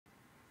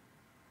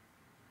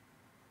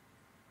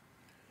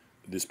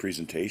this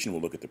presentation,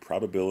 we'll look at the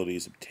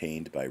probabilities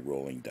obtained by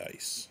rolling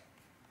dice.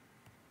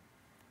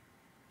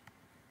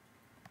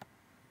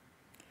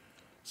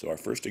 So our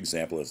first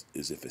example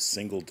is if a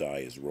single die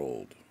is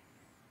rolled.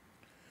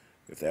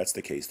 If that's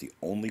the case, the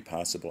only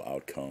possible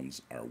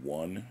outcomes are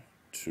 1,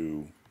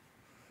 2,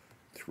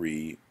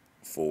 3,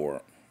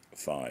 4,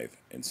 5,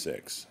 and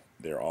 6.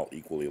 They're all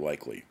equally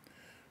likely.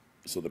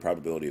 So the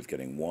probability of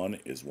getting 1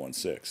 is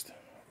 1/6.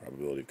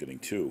 Probability of getting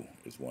 2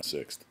 is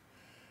 1/6.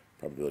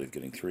 Probability of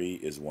getting 3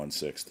 is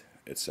 1/6,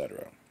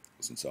 etc.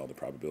 Since all the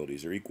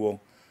probabilities are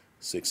equal,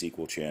 6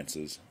 equal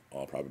chances,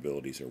 all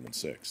probabilities are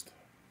 1/6.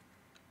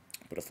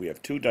 But if we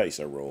have 2 dice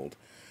are rolled,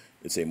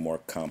 it's a more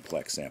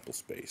complex sample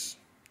space.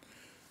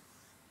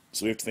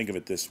 So we have to think of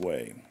it this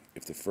way.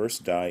 If the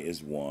first die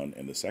is 1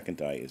 and the second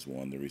die is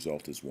 1, the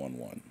result is 1,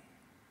 1.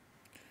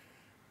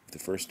 If the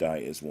first die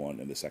is 1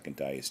 and the second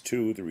die is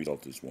 2, the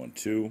result is 1,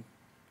 2.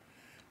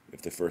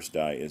 If the first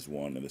die is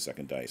 1 and the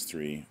second die is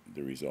 3,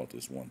 the result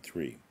is 1,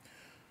 3.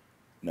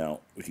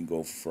 Now, we can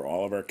go for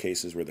all of our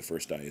cases where the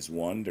first die is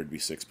 1, there'd be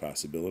 6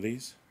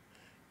 possibilities.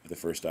 If the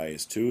first die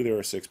is 2, there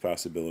are 6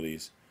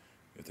 possibilities.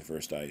 If the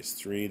first die is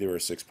 3, there are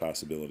 6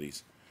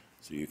 possibilities.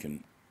 So you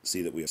can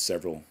see that we have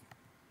several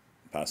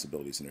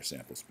possibilities in our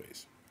sample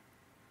space.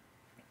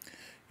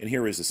 And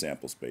here is the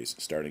sample space,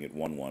 starting at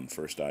 1, 1.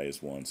 First die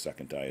is 1,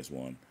 second die is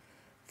 1.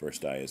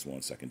 First die is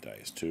 1, second die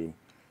is 2.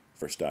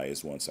 First die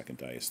is 1, second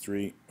die is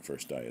 3.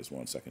 First die is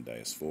 1, second die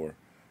is 4.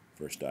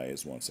 First die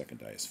is 1, second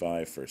die is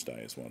 5. First die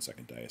is 1,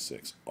 second die is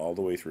 6. All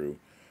the way through,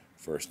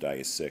 first die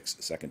is 6,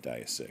 second die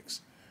is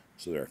 6.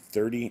 So there are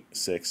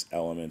 36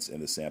 elements in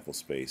the sample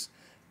space,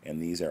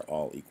 and these are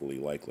all equally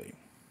likely.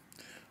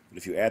 But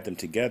if you add them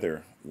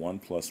together, 1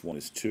 plus 1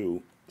 is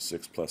 2,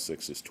 6 plus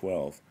 6 is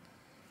 12.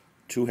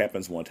 2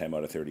 happens one time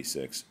out of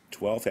 36.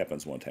 12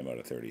 happens one time out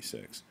of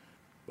 36.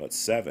 But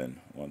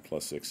 7, 1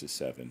 plus 6 is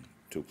 7.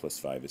 2 plus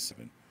 5 is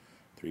 7.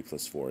 3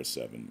 plus 4 is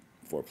 7.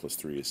 4 plus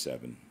 3 is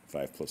 7.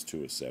 5 plus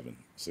 2 is 7.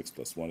 6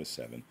 plus 1 is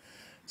 7.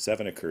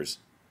 7 occurs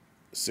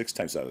 6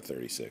 times out of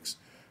 36.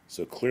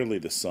 So clearly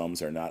the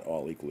sums are not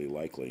all equally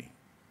likely.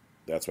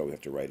 That's why we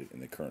have to write it in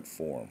the current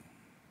form.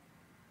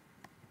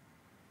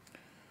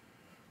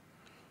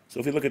 So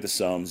if we look at the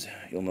sums,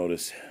 you'll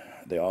notice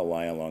they all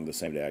lie along the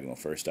same diagonal.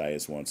 First die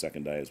is 1,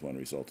 second die is 1,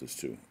 result is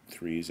 2.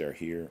 3s are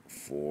here,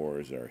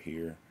 4s are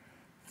here,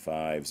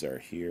 5s are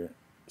here,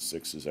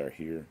 6s are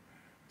here,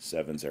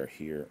 7s are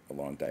here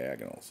along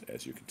diagonals,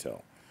 as you can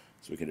tell.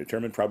 So we can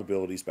determine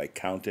probabilities by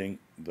counting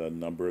the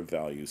number of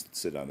values that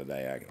sit on the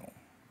diagonal.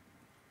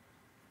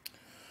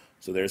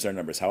 So there's our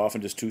numbers. How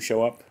often does 2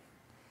 show up?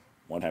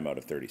 1 time out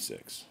of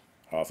 36.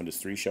 How often does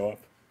 3 show up?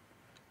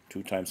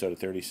 2 times out of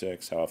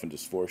 36. How often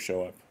does 4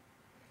 show up?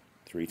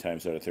 3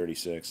 times out of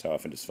 36. How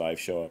often does 5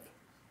 show up?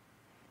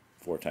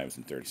 4 times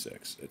in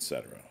 36,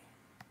 etc.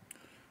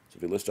 So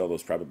if we list all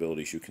those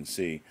probabilities, you can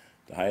see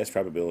the highest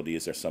probability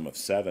is our sum of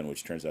 7,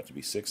 which turns out to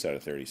be 6 out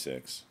of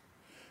 36.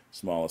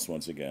 Smallest,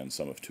 once again,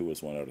 sum of 2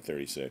 is 1 out of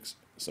 36.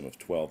 Sum of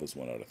 12 is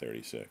 1 out of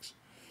 36,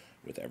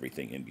 with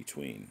everything in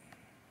between.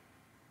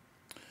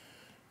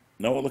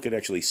 Now we'll look at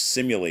actually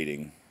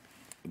simulating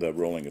the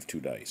rolling of 2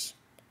 dice.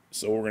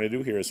 So what we're going to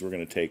do here is we're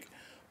going to take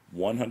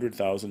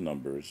 100,000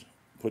 numbers,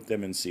 put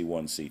them in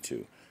C1,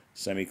 C2,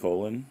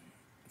 semicolon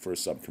for a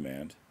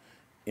subcommand,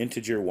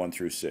 integer 1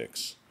 through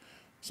 6.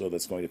 So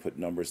that's going to put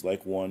numbers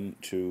like 1,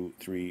 2,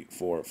 3,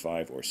 4,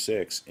 5, or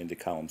 6 into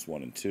columns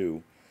 1 and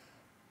 2.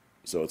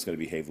 So it's going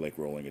to behave like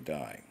rolling a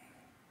die.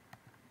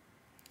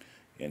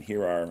 And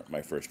here are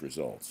my first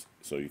results.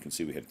 So you can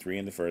see we had 3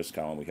 in the first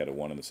column, we had a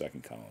 1 in the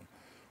second column.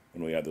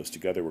 When we add those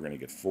together, we're going to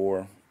get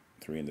 4,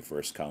 3 in the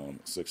first column,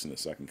 6 in the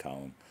second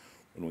column.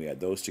 When we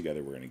add those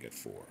together, we're going to get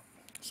 4.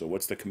 So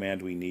what's the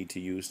command we need to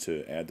use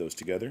to add those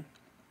together?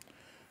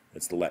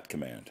 It's the let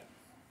command.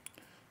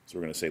 So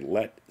we're going to say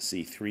let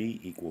C3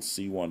 equals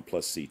C1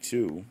 plus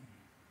C2.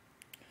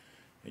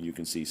 And you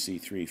can see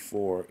C3,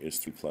 4 is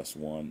 3 plus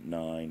 1,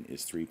 9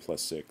 is 3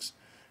 plus 6,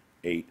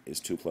 8 is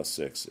 2 plus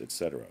 6,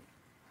 etc.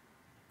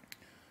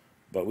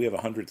 But we have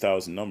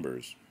 100,000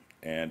 numbers,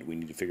 and we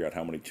need to figure out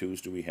how many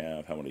 2's do we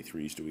have, how many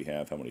 3's do we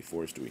have, how many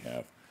 4's do we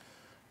have.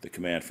 The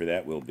command for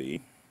that will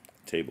be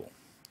table.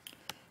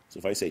 So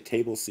if I say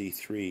table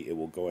C3, it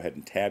will go ahead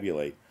and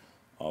tabulate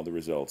all the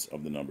results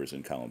of the numbers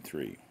in column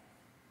 3.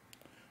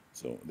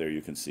 So there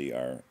you can see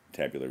our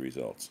tabular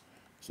results.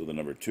 So the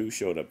number 2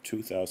 showed up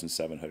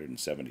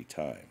 2,770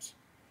 times.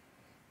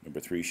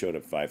 Number 3 showed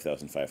up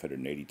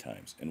 5,580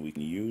 times. And we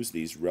can use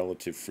these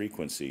relative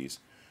frequencies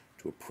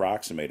to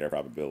approximate our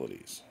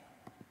probabilities.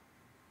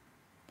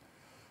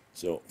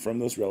 So from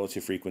those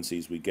relative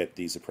frequencies, we get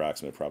these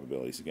approximate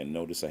probabilities. Again,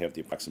 notice I have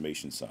the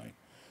approximation sign.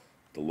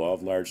 The law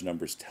of large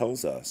numbers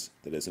tells us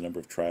that as the number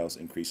of trials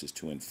increases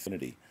to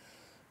infinity,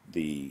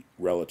 the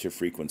relative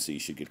frequency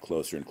should get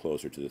closer and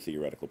closer to the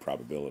theoretical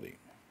probability.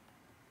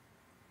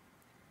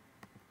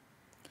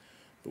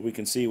 But we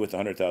can see with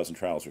 100,000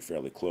 trials we're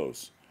fairly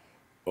close.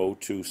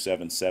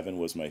 0277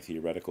 was my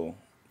theoretical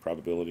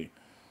probability.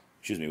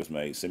 Was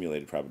my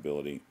simulated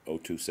probability.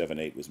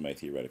 0278 was my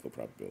theoretical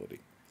probability.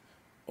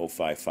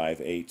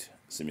 0558,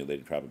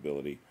 simulated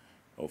probability,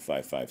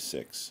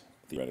 0556,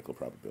 theoretical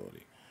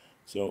probability.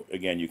 So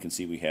again, you can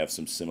see we have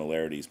some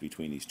similarities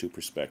between these two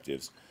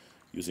perspectives,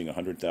 using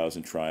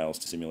 100,000 trials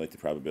to simulate the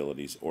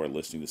probabilities, or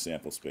listing the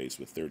sample space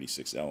with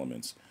 36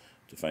 elements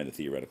to find the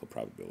theoretical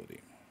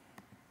probability.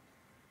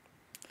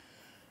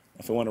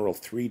 If I want to roll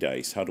 3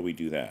 dice, how do we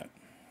do that?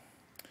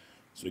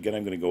 So again,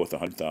 I'm going to go with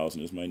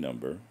 100,000 as my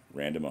number,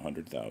 random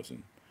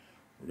 100,000.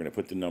 We're going to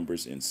put the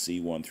numbers in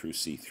C1 through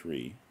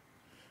C3,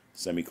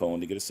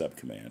 semicolon to get a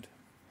subcommand,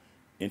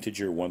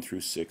 integer 1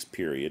 through 6,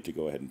 period, to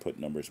go ahead and put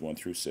numbers 1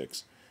 through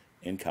 6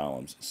 in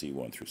columns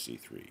C1 through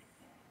C3.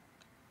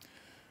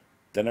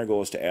 Then our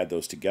goal is to add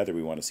those together.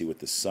 We want to see what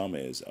the sum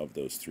is of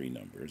those 3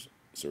 numbers.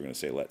 So we're going to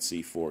say let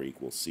C4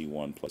 equal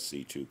C1 plus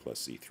C2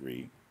 plus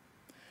C3.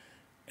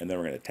 And then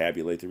we're going to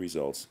tabulate the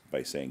results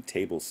by saying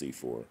table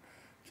C4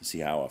 to see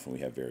how often we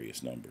have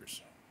various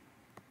numbers.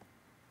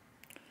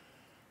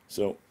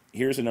 So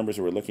here's the numbers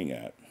that we're looking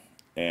at.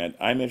 And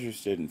I'm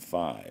interested in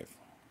 5.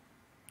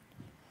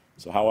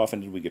 So how often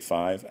did we get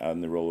 5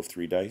 on the roll of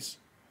 3 dice?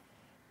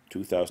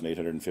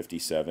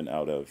 2,857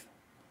 out of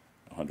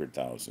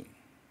 100,000.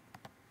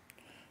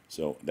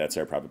 So that's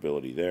our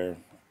probability there.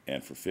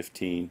 And for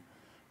 15,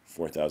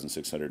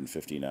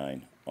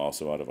 4,659,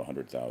 also out of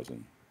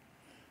 100,000.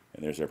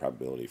 And there's our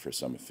probability for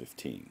sum of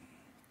 15.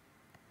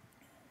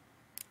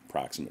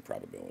 Approximate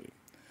probability.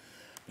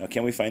 Now,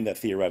 can we find that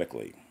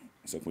theoretically?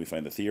 So can we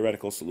find the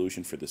theoretical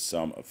solution for the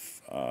sum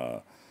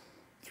of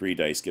 3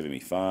 dice giving me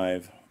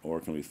 5,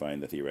 or can we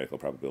find the theoretical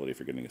probability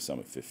for getting a sum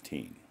of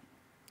 15?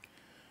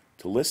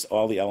 To list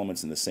all the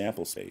elements in the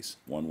sample space,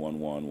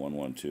 111,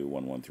 112,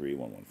 113,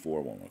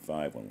 114,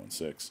 115,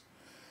 116,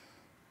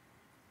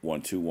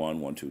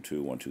 121, 122,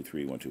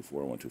 123,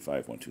 124,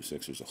 125,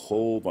 126, there's a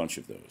whole bunch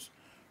of those.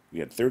 We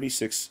had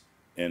 36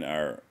 in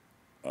our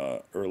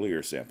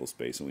earlier sample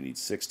space, and we need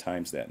 6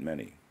 times that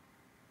many,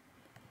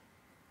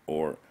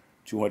 or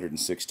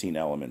 216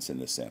 elements in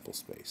this sample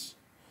space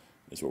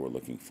is what we're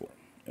looking for.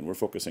 And we're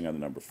focusing on the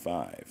number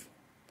 5.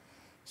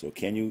 So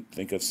can you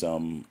think of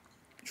some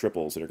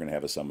triples that are going to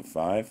have a sum of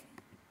 5?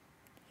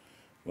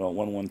 Well,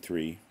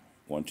 113,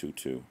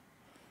 122,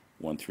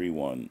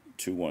 131,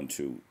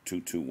 212,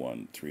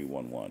 221,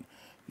 311.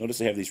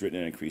 Notice I have these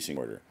written in increasing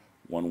order.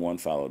 1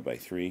 followed by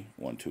 3,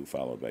 1 2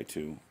 followed by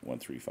 2, 1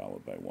 3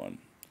 followed by 1,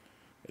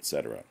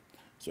 etc.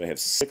 So I have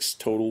 6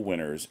 total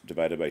winners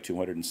divided by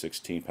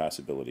 216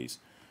 possibilities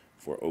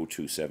for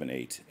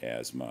 0278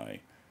 as my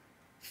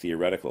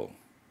theoretical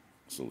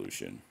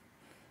solution.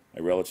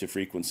 My relative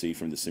frequency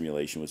from the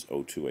simulation was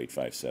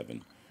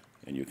 02857,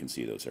 and you can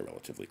see those are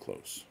relatively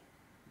close.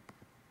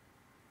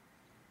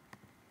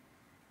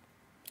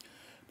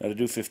 Now to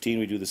do 15,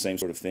 we do the same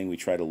sort of thing. We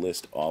try to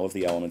list all of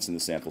the elements in the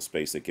sample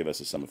space that give us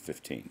a sum of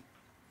 15.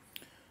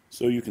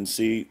 So you can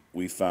see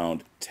we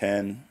found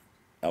 10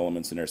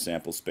 elements in our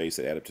sample space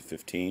that add up to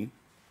 15.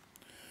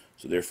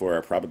 So therefore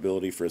our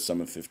probability for a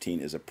sum of 15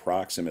 is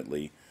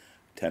approximately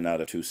 10 out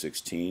of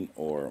 216,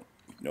 or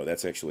no,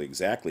 that's actually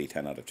exactly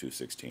 10 out of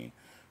 216,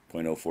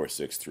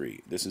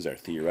 0.0463. This is our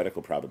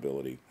theoretical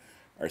probability.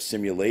 Our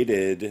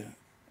simulated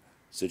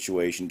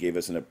situation gave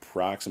us an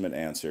approximate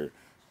answer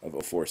of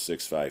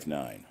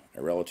 04659.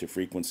 Our relative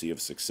frequency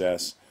of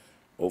success,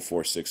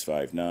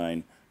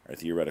 04659. Our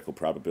theoretical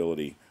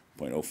probability,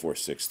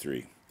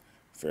 0.0463.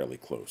 Fairly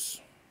close.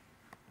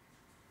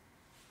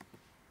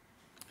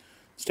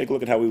 Let's take a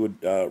look at how we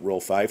would roll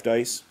 5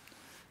 dice.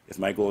 If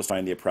my goal is to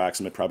find the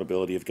approximate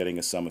probability of getting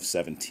a sum of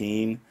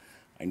 17,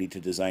 I need to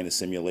design a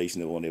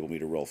simulation that will enable me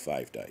to roll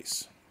 5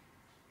 dice.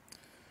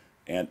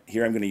 And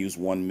here I'm going to use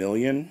 1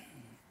 million.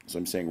 So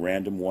I'm saying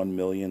random 1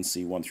 million,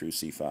 C1 through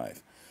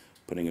C5.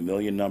 Putting a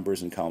million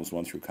numbers in columns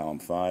 1 through column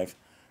 5.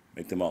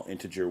 Make them all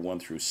integer 1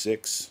 through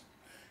 6.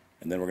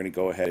 And then we're going to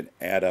go ahead and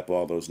add up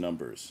all those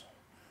numbers.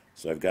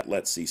 So I've got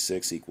let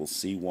C6 equals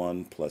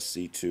C1 plus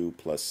C2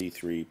 plus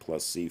C3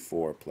 plus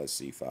C4 plus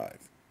C5.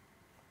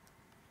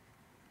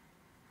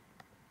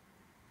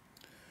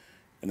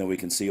 And then we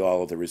can see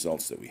all of the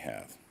results that we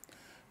have.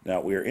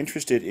 Now we are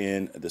interested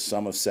in the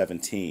sum of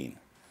 17.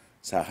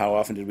 So how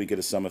often did we get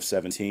a sum of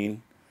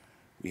 17?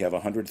 We have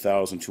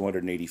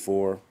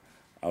 100,284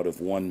 out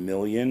of 1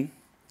 million.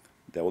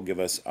 That will give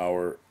us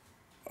our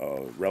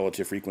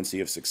relative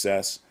frequency of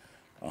success,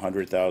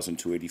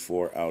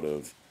 100,284 out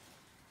of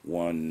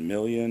 1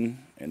 million,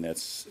 and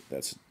that's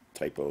a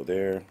typo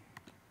there.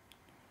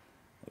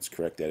 Let's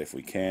correct that if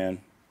we can.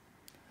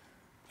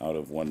 Out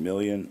of 1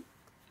 million.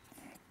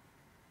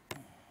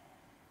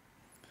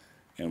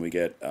 And we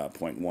get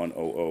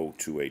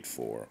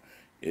 0.100284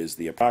 is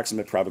the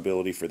approximate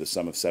probability for the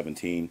sum of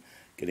 17.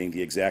 Getting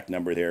the exact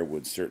number there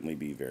would certainly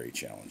be very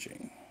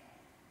challenging.